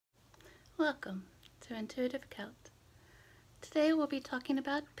Welcome to Intuitive Celt. Today we'll be talking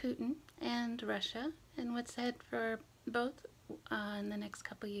about Putin and Russia and what's ahead for both in the next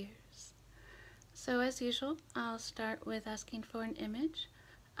couple years. So as usual, I'll start with asking for an image.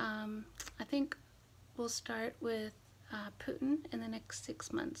 I think we'll start with Putin in the next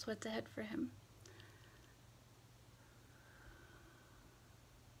 6 months, what's ahead for him.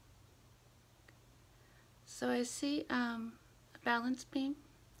 So I see a balance beam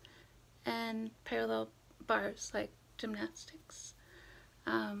and parallel bars like gymnastics.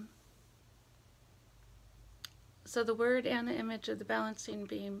 So the word and the image of the balancing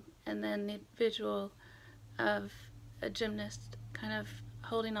beam, and then the visual of a gymnast kind of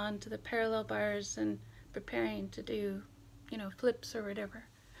holding on to the parallel bars and preparing to do, flips or whatever.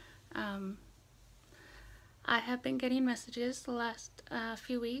 I have been getting messages the last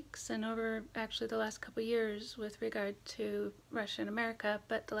few weeks and over actually the last couple years with regard to Russia and America,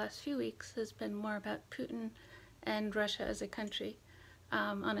 but the last few weeks has been more about Putin and Russia as a country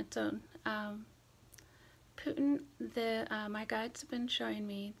on its own. Putin, my guides have been showing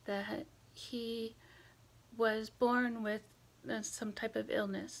me that he was born with some type of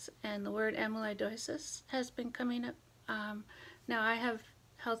illness, and the word amyloidosis has been coming up. Now I have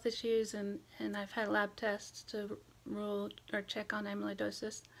health issues and I've had lab tests to rule or check on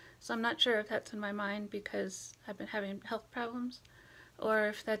amyloidosis, so I'm not sure if that's in my mind because I've been having health problems or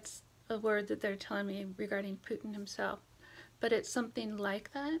if that's a word that they're telling me regarding Putin himself. But it's something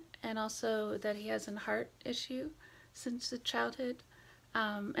like that, and also that he has a heart issue since his childhood,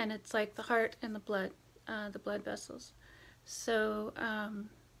 and it's like the heart and the blood vessels. So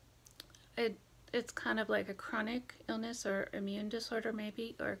it's kind of like a chronic illness or immune disorder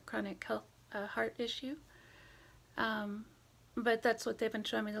maybe, or chronic health heart issue. But that's what they've been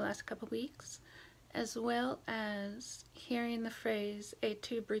showing me the last couple of weeks, as well as hearing the phrase et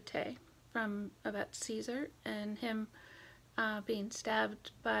tu Brute from about Caesar and him being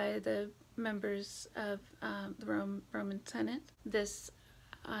stabbed by the members of the Roman Senate. This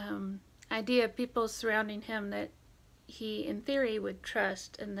idea of people surrounding him that he, in theory, would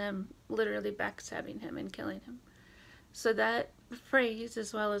trust, and them literally backstabbing him and killing him. So that phrase,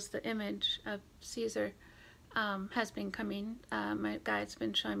 as well as the image of Caesar, has been coming. My guide's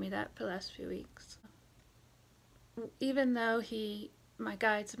been showing me that for the last few weeks. Even though my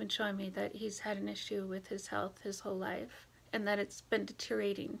guides have been showing me that he's had an issue with his health his whole life, and that it's been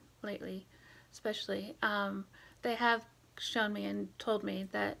deteriorating lately, especially, they have shown me and told me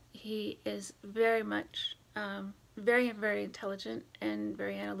that he is very much very, very intelligent and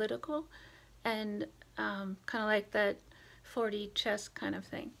very analytical, and kind of like that 4D chess kind of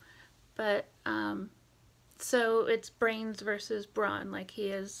thing. But so it's brains versus brawn. Like he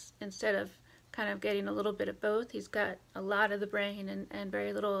is, instead of kind of getting a little bit of both, he's got a lot of the brain and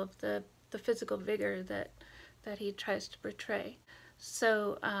very little of the physical vigor that he tries to portray.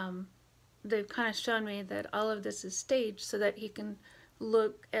 So they've kind of shown me that all of this is staged so that he can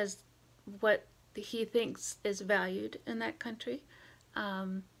look as what he thinks is valued in that country,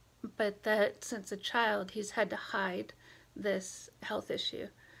 but that since a child he's had to hide this health issue.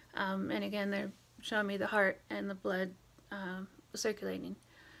 And again, they're showing me the heart and the blood circulating.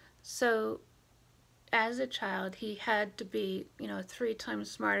 So as a child he had to be 3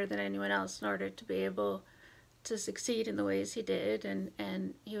 times smarter than anyone else in order to be able to succeed in the ways he did,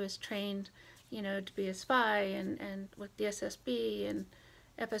 and he was trained to be a spy and with the SSB and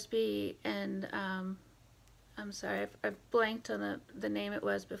FSB, and I'm sorry, I blanked on the name it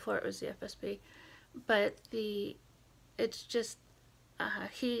was before it was the FSB, but it's just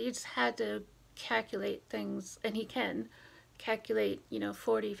he's had to calculate things, and he can calculate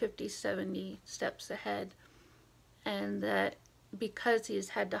 40, 50, 70 steps ahead, and that because he's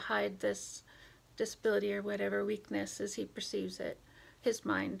had to hide this disability or whatever weakness as he perceives it, his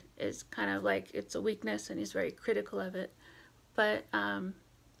mind is kind of like it's a weakness and he's very critical of it. But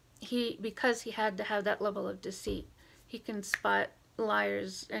because he had to have that level of deceit, he can spot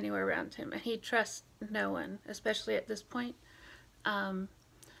liars anywhere around him, and he trusts no one, especially at this point. The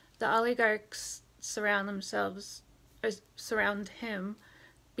oligarchs surround him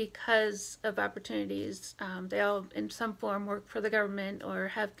because of opportunities. They all in some form work for the government or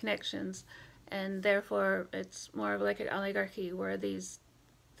have connections, and therefore it's more of like an oligarchy where these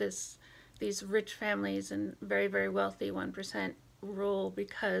rich families and very, very wealthy 1% rule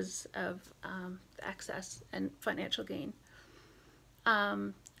because of access and financial gain.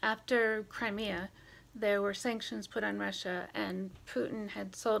 After Crimea, there were sanctions put on Russia, and Putin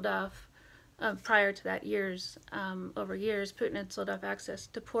had sold off, prior to that over years, Putin had sold off access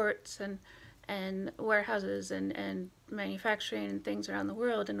to ports and warehouses and manufacturing and things around the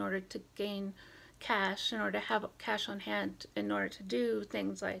world in order to gain cash, in order to have cash on hand, in order to do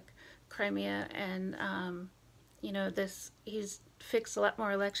things like Crimea. And this, he's fixed a lot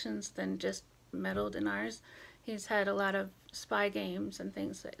more elections than just meddled in ours. He's had a lot of spy games and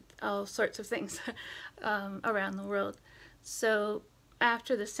things, all sorts of things around the world. So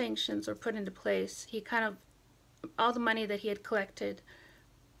after the sanctions were put into place, he kind of, all the money that he had collected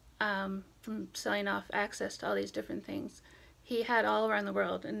from selling off access to all these different things, he had all around the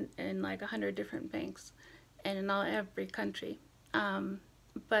world in like 100 different banks and in every country.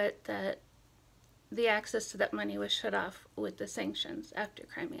 But that the access to that money was shut off with the sanctions after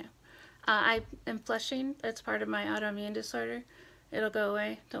Crimea. I am flushing. That's part of my autoimmune disorder. It'll go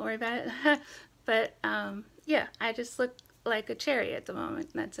away. Don't worry about it. But yeah, I just look like a cherry at the moment,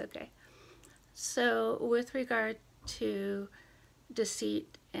 and that's okay. So with regard to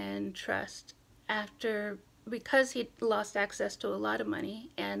deceit and trust, because he lost access to a lot of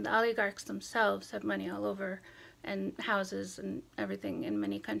money, and the oligarchs themselves have money all over and houses and everything in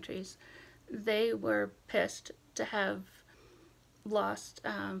many countries, they were pissed to have lost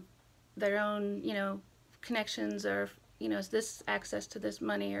their own, connections, or, this access to this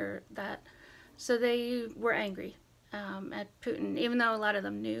money or that. So they were angry at Putin, even though a lot of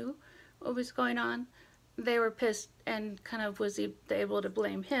them knew what was going on. They were pissed and kind of was able to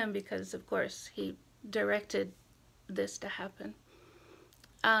blame him because, of course, he directed this to happen.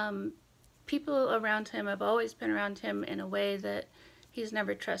 People around him have always been around him in a way that he's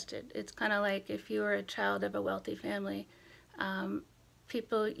never trusted. It's kind of like if you were a child of a wealthy family,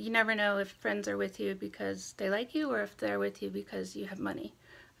 people, you never know if friends are with you because they like you or if they're with you because you have money.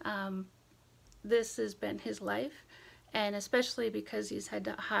 This has been his life, and especially because he's had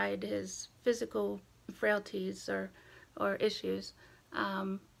to hide his physical frailties or issues,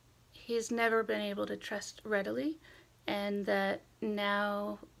 he's never been able to trust readily, and that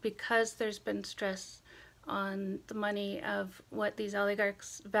now, because there's been stress on the money of what these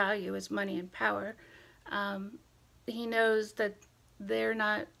oligarchs value as money and power, he knows that they're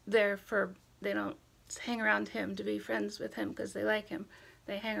not there they don't hang around him to be friends with him because they like him.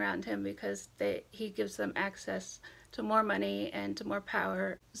 They hang around him because he gives them access to more money and to more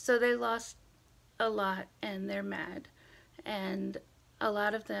power. So they lost a lot, and they're mad. And a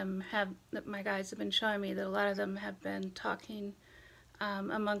lot of them my guides have been showing me that a lot of them have been talking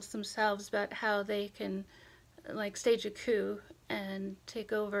amongst themselves about how they can like stage a coup and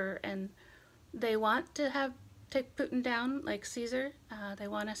take over, and they want to take Putin down like Caesar. They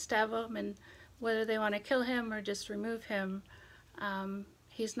want to stab him, and whether they want to kill him or just remove him,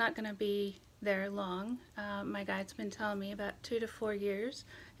 he's not going to be there long. My guide's been telling me about 2 to 4 years,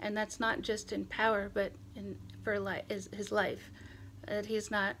 and that's not just in power, but for his life. That he's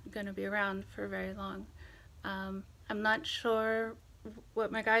not going to be around for very long. I'm not sure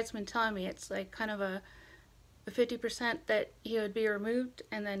what my guide's been telling me. It's like kind of a 50% that he would be removed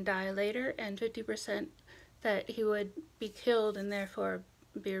and then die later, and 50% that he would be killed and therefore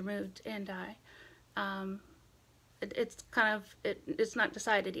be removed and die. It's not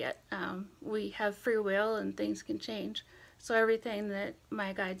decided yet. We have free will and things can change. So everything that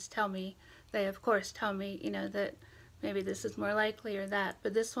my guides tell me, they of course tell me, that maybe this is more likely or that.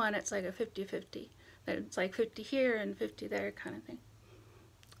 But this one, it's like a 50-50. That it's like 50 here and 50 there kind of thing.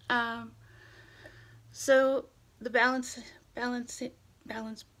 So the balance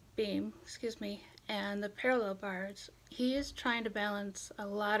beam, and the parallel bars, he is trying to balance a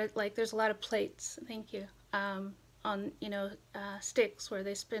lot of, there's a lot of plates, thank you, on, sticks where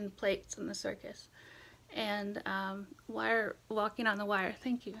they spin plates in the circus. And walking on the wire,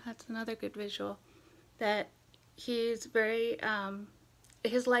 thank you, that's another good visual, that he's very,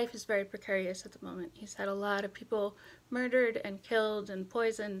 his life is very precarious at the moment. He's had a lot of people murdered and killed and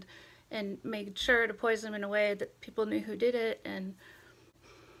poisoned, and made sure to poison them in a way that people knew who did it. And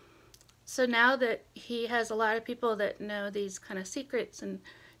so now that he has a lot of people that know these kind of secrets and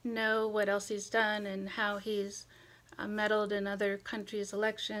know what else he's done and how he's meddled in other countries'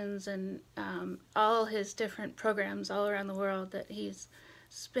 elections and all his different programs all around the world, that he's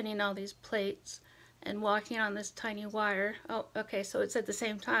spinning all these plates and walking on this tiny wire. Oh, okay, so it's at the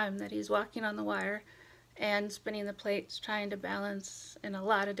same time that he's walking on the wire and spinning the plates, trying to balance in a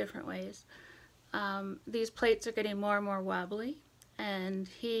lot of different ways. These plates are getting more and more wobbly, and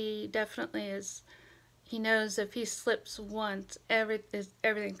he definitely is, he knows if he slips once,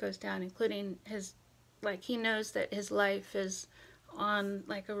 everything goes down, including his, he knows that his life is on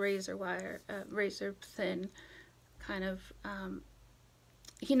like a razor wire, razor thin kind of,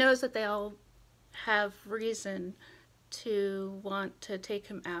 he knows that they all have reason to want to take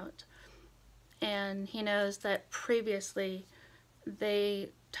him out. and he knows that previously they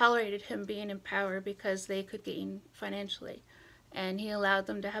tolerated him being in power because they could gain financially, and he allowed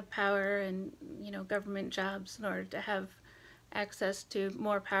them to have power and government jobs in order to have access to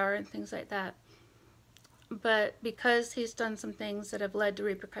more power and things like that. But because he's done some things that have led to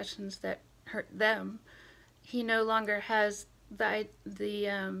repercussions that hurt them, he no longer has he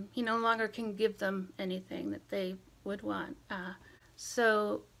no longer can give them anything that they would want.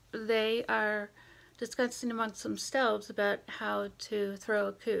 So they are discussing amongst themselves about how to throw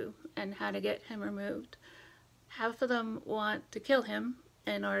a coup and how to get him removed. Half of them want to kill him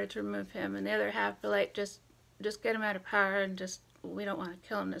in order to remove him, and the other half are like, just get him out of power, and just, we don't want to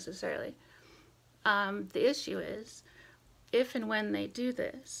kill him necessarily. The issue is, if and when they do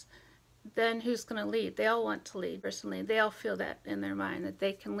this, then who's going to lead? They all want to lead personally. They all feel that in their mind, that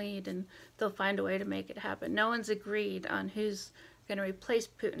they can lead, and they'll find a way to make it happen. No one's agreed on who's going to replace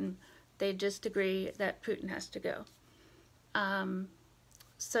Putin. They just agree that Putin has to go.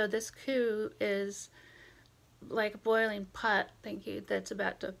 So this coup is like a boiling pot, thank you, that's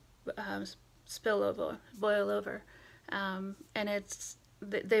about to boil over. And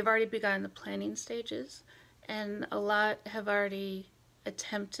they've already begun the planning stages, and a lot have already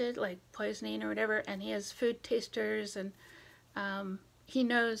attempted, like poisoning or whatever, and he has food tasters, and he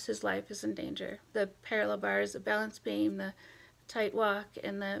knows his life is in danger. The parallel bars, the balance beam, the tight walk,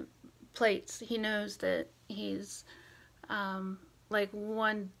 and the plates, he knows that he's like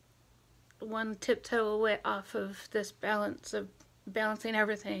one tiptoe away off of this balance of balancing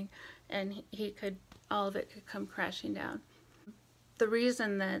everything, and all of it could come crashing down. The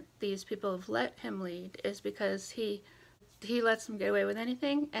reason that these people have let him lead is because he lets them get away with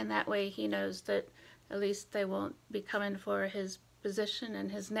anything, and that way he knows that at least they won't be coming for his position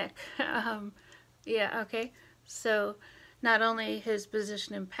and his neck. Yeah, okay. So not only his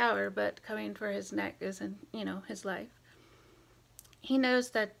position in power, but coming for his neck is in, his life. He knows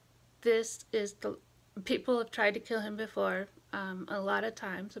that people have tried to kill him before, a lot of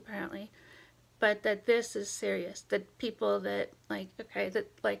times apparently, but that this is serious. That people that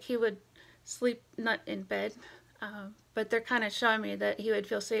he would sleep not in bed, but they're kind of showing me that he would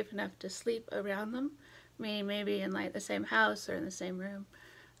feel safe enough to sleep around them, meaning maybe in like the same house or in the same room.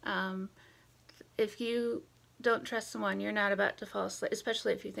 If you don't trust someone, you're not about to fall asleep,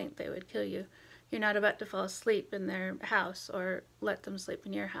 especially if you think they would kill you. You're not about to fall asleep in their house or let them sleep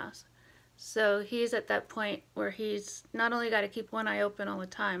in your house. So he's at that point where he's not only got to keep one eye open all the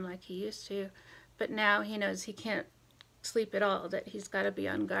time like he used to, but now he knows he can't sleep at all, that he's got to be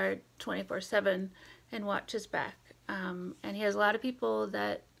on guard 24/7 and watch his back. And he has a lot of people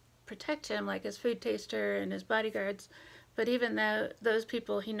that protect him, like his food taster and his bodyguards, but even though those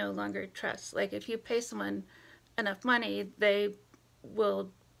people he no longer trusts. Like if you pay someone enough money, they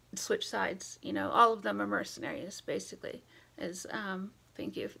will switch sides. All of them are mercenaries, basically, is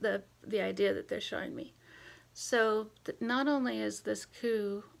thank you, the idea that they're showing me. So not only is this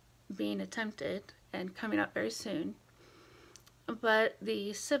coup being attempted and coming up very soon, but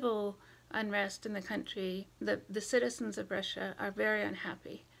the civil unrest in the country, the citizens of Russia are very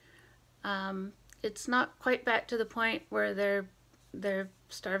unhappy. It's not quite back to the point where they're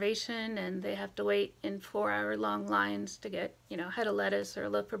starvation and they have to wait in 4-hour-long lines to get a head of lettuce or a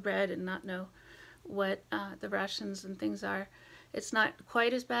loaf of bread and not know what the rations and things are. It's not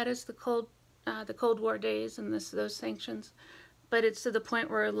quite as bad as the Cold War days and those sanctions, but it's to the point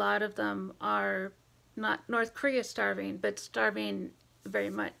where a lot of them are not North Korea starving, but starving very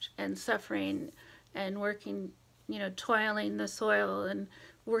much and suffering and working, toiling the soil and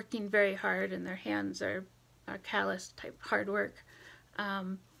working very hard, and their hands are callous type hard work,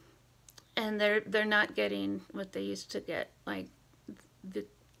 and they're not getting what they used to get,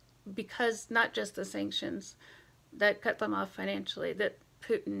 because not just the sanctions that cut them off financially, that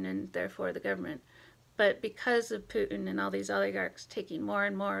Putin and therefore the government, but because of Putin and all these oligarchs taking more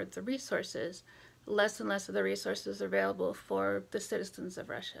and more of the resources, less and less of the resources are available for the citizens of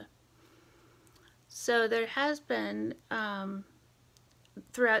Russia. So there has been,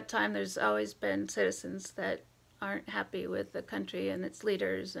 throughout time, there's always been citizens that aren't happy with the country and its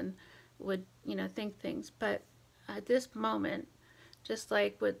leaders and would, think things. But at this moment, just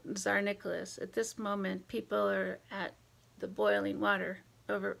like with Tsar Nicholas, at this moment, people are at the boiling over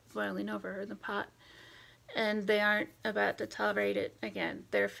the pot, and they aren't about to tolerate it again.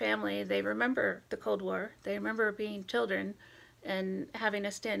 Their family, they remember the Cold War. They remember being children and having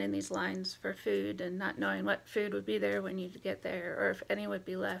to stand in these lines for food and not knowing what food would be there when you get there or if any would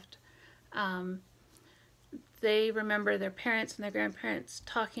be left. They remember their parents and their grandparents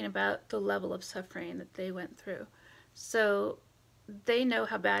talking about the level of suffering that they went through. So they know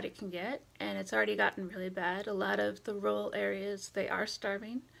how bad it can get, and it's already gotten really bad. A lot of the rural areas, they are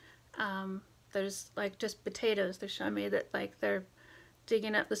starving. Um, there's like just potatoes. They're showing me that like they're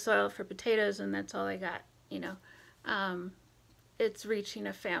digging up the soil for potatoes, and that's all they got. You know, um, it's reaching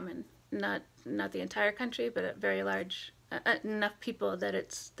a famine. Not the entire country, but a very large enough people that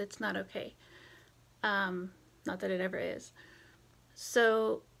it's not okay. Um, Not that it ever is.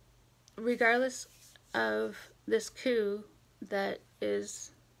 So regardless of this coup that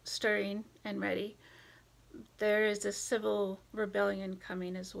is stirring and ready, there is a civil rebellion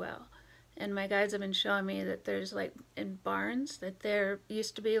coming as well. And my guides have been showing me that there's like in barns that there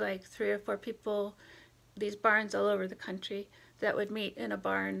used to be like 3 or 4 people, these barns all over the country that would meet in a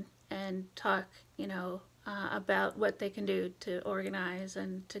barn and talk, about what they can do to organize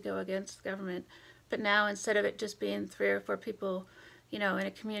and to go against the government. But now instead of it just being 3 or 4 people, in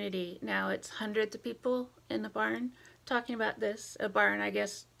a community, now it's hundreds of people in the barn talking about this. A barn, I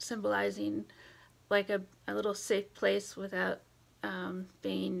guess, symbolizing like a little safe place without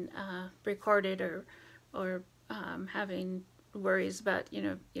being recorded or having worries about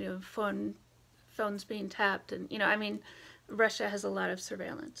phones being tapped, and I mean, Russia has a lot of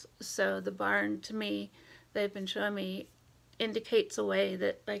surveillance. So the barn, to me, they've been showing me, indicates a way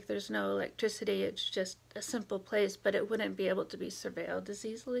that like there's no electricity. It's just a simple place, but it wouldn't be able to be surveilled as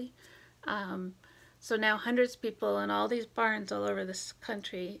easily. Um, so now hundreds of people in all these barns all over this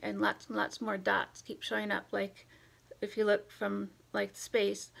country, and lots more dots keep showing up. Like if you look from like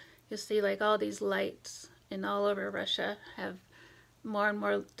space, you'll see like all these lights in all over Russia have more and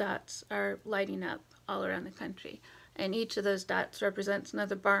more dots are lighting up all around the country. And each of those dots represents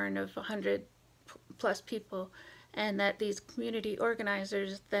another barn of 100 plus people. And that these community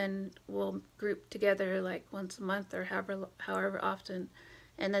organizers then will group together like once a month or however often,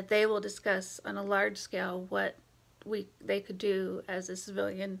 and that they will discuss on a large scale what they could do as a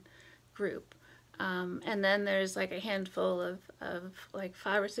civilian group. And then there's like a handful of like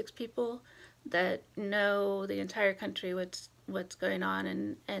 5 or 6 people that know the entire country, what's going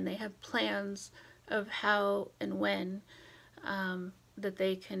on, and they have plans of how and when that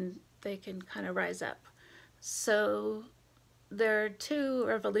they can kind of rise up. So there are 2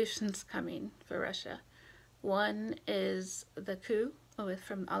 revolutions coming for Russia. One is the coup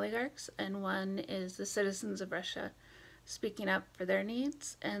from oligarchs, and one is the citizens of Russia speaking up for their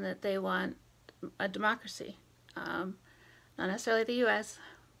needs and that they want a democracy. Not necessarily the U.S.,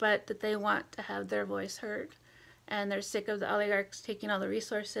 but that they want to have their voice heard. And they're sick of the oligarchs taking all the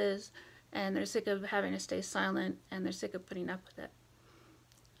resources, and they're sick of having to stay silent, and they're sick of putting up with it.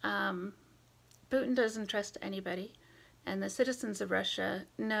 Putin doesn't trust anybody, and the citizens of Russia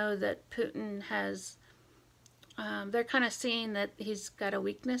know that Putin has, they're kind of seeing that he's got a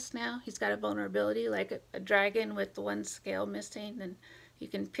weakness now. He's got a vulnerability, like a dragon with the one scale missing, and you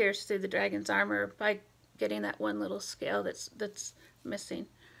can pierce through the dragon's armor by getting that one little scale that's missing.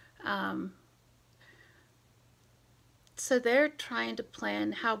 So they're trying to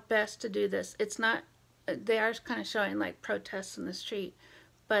plan how best to do this. It's not, they are kind of showing like protests in the street,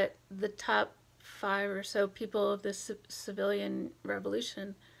 but the top 5 or so people of this civilian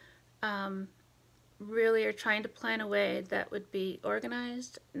revolution really are trying to plan a way that would be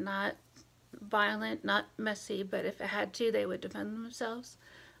organized, not violent, not messy, but if it had to, they would defend themselves.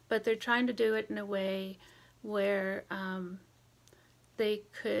 But they're trying to do it in a way where they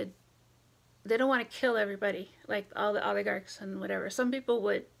don't want to kill everybody, like all the oligarchs and whatever. Some people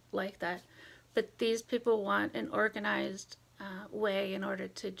would like that, but these people want an organized way in order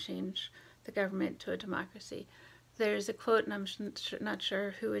to change the government to a democracy. There's a quote, and I'm not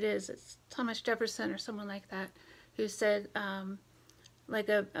sure who it is. It's Thomas Jefferson or someone like that, who said, like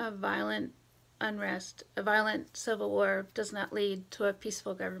a violent unrest, a violent civil war does not lead to a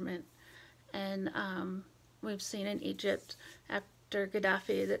peaceful government. And we've seen in Egypt after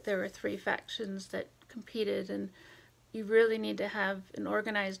Gaddafi that there were 3 factions that competed, and you really need to have an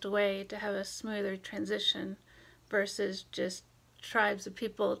organized way to have a smoother transition versus just tribes of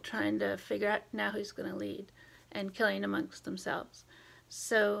people trying to figure out now who's going to lead and killing amongst themselves.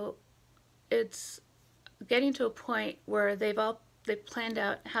 So it's getting to a point where they've planned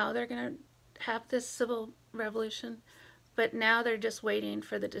out how they're going to have this civil revolution, but now they're just waiting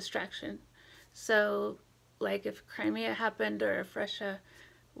for the distraction. So like if Crimea happened, or if Russia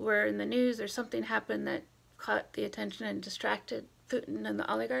were in the news, or something happened that caught the attention and distracted Putin and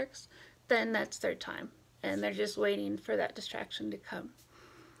the oligarchs, then that's their time. And they're just waiting for that distraction to come.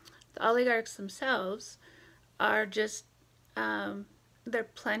 The oligarchs themselves are just, they're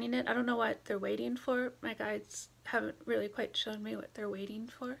planning it. I don't know what they're waiting for. My guides haven't really quite shown me what they're waiting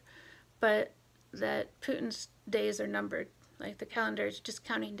for, but that Putin's days are numbered. Like the calendar is just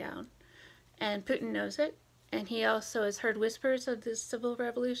counting down. And Putin knows it. And he also has heard whispers of this civil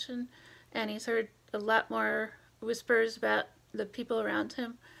revolution. And he's heard a lot more whispers about the people around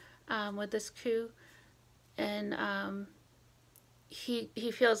him with this coup. And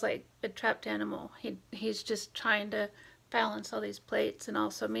he feels like a trapped animal. He's just trying to balance all these plates, and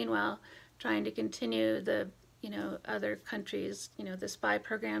also meanwhile trying to continue the other countries, the spy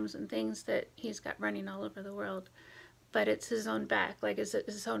programs and things that he's got running all over the world. But it's his own back, like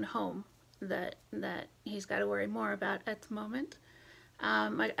his own home, that he's got to worry more about at the moment.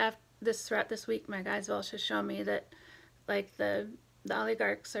 Throughout this week, my guys have also shown me that like the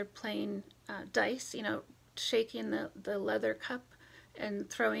oligarchs are playing dice, shaking the leather cup and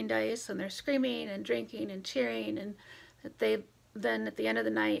throwing dice, and they're screaming and drinking and cheering, and they then at the end of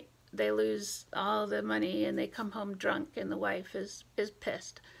the night they lose all the money and they come home drunk, and the wife is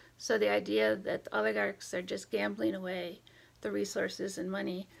pissed. So the idea that the oligarchs are just gambling away the resources and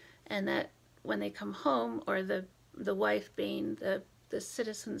money, and that when they come home, or the wife being the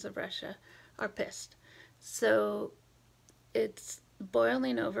citizens of Russia, are pissed. So it's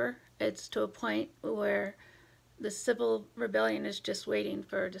boiling over. It's to a point where the civil rebellion is just waiting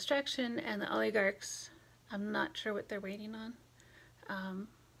for distraction, and the oligarchs, I'm not sure what they're waiting on.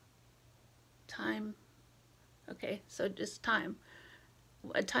 Time. Okay, so just time.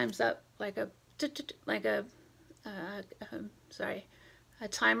 Time's up, like a sorry, a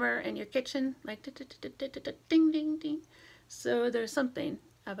timer in your kitchen, like ding ding ding. So there's something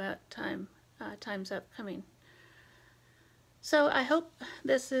about time. Time's up coming. So I hope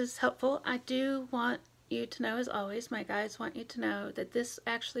this is helpful. I do want you to know, as always, my guys want you to know that this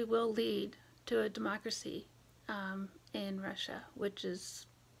actually will lead to a democracy in Russia, which has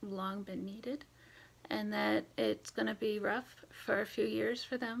long been needed, and that it's going to be rough for a few years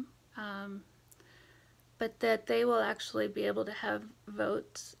for them, but that they will actually be able to have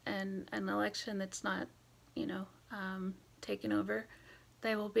votes and an election that's not, taken over.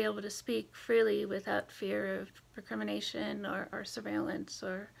 They will be able to speak freely without fear of recrimination or surveillance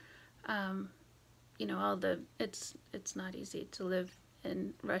or it's not easy to live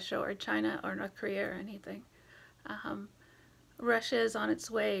in Russia or China or North Korea or anything. Russia is on its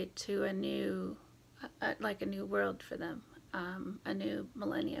way to a new world for them, a new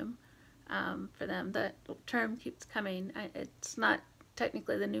millennium for them. That term keeps coming. It's not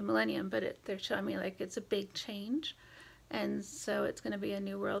technically the new millennium, but they're showing me like it's a big change, and so it's going to be a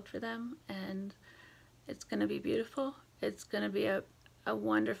new world for them, and it's going to be beautiful. It's going to be a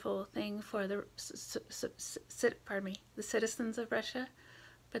wonderful thing for the citizens of Russia,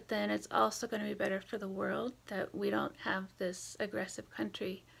 but then it's also going to be better for the world that we don't have this aggressive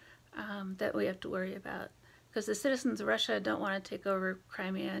country that we have to worry about, because the citizens of Russia don't want to take over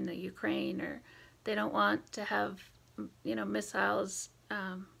Crimea and the Ukraine, or they don't want to have missiles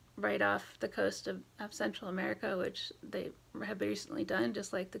right off the coast of Central America, which they have recently done,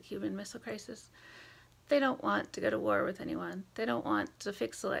 just like the Cuban Missile Crisis. They don't want to go to war with anyone. They don't want to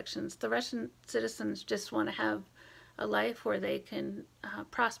fix elections. The Russian citizens just want to have a life where they can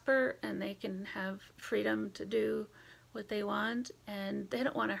prosper and they can have freedom to do what they want, and they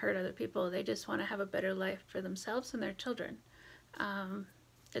don't want to hurt other people. They just want to have a better life for themselves and their children.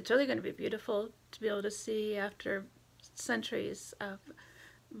 It's really going to be beautiful to be able to see, after centuries of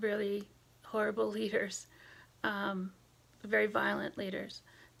really horrible leaders, very violent leaders,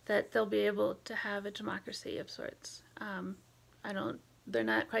 that they'll be able to have a democracy of sorts. They're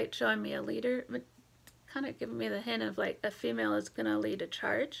not quite showing me a leader, but kind of giving me the hint of like a female is going to lead a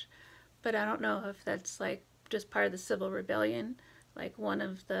charge, but I don't know if that's like just part of the civil rebellion, like one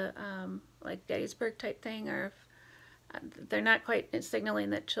of the like Gettysburg type thing, or if they're not quite signaling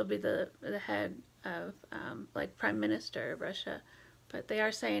that she'll be the head of like Prime Minister of Russia, but they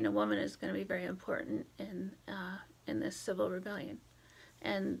are saying a woman is going to be very important in this civil rebellion,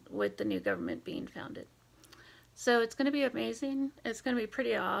 and with the new government being founded. So it's going to be amazing. It's going to be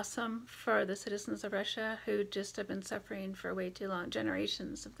pretty awesome for the citizens of Russia, who just have been suffering for way too long,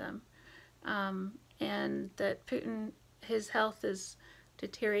 generations of them. And that Putin, his health is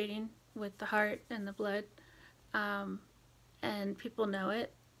deteriorating with the heart and the blood, and people know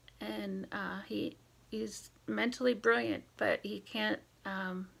it. And he's mentally brilliant, but he can't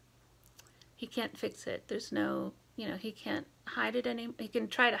fix it. There's no, he can't hide it anymore. He can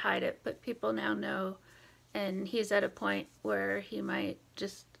try to hide it, but people now know, and he's at a point where he might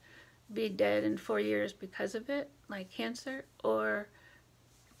just be dead in 4 years because of it, like cancer,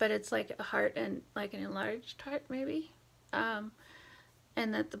 but it's like a heart, and like an enlarged heart maybe, and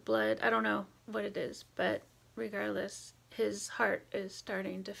that the blood, I don't know what it is, but regardless, his heart is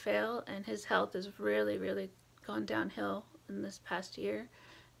starting to fail, and his health is really, really gone downhill in this past year,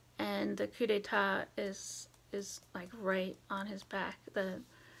 and the coup d'état is like right on his back.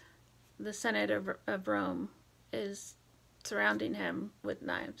 The Senate of Rome is surrounding him with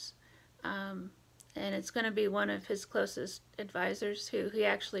knives. And it's going to be one of his closest advisors who he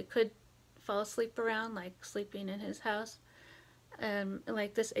actually could fall asleep around, like sleeping in his house.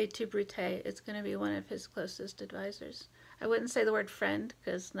 Like this et tu Brute, it's going to be one of his closest advisors. I wouldn't say the word friend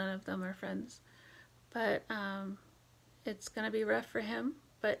because none of them are friends, but it's going to be rough for him.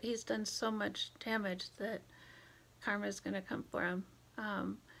 But he's done so much damage that karma is going to come for him.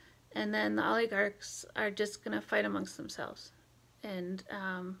 And then the oligarchs are just going to fight amongst themselves, and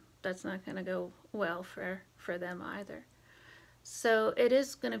that's not going to go well for them either. So it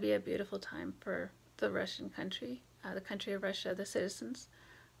is going to be a beautiful time for the Russian country, the country of Russia, the citizens,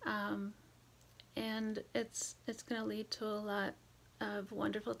 and it's going to lead to a lot of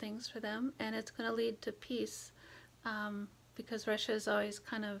wonderful things for them, and it's going to lead to peace, because Russia has always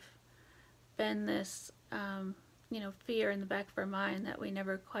kind of been this, fear in the back of our mind that we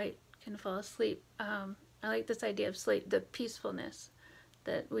never quite can fall asleep. I like this idea of sleep, the peacefulness,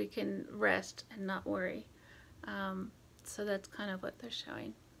 that we can rest and not worry. So that's kind of what they're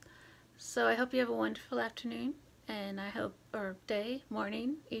showing. So I hope you have a wonderful afternoon, and or day,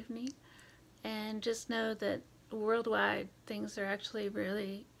 morning, evening, and just know that worldwide things are actually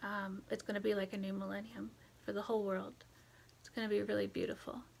really, it's going to be like a new millennium for the whole world. It's going to be really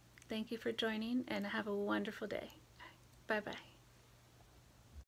beautiful. Thank you for joining, and have a wonderful day. Bye-bye.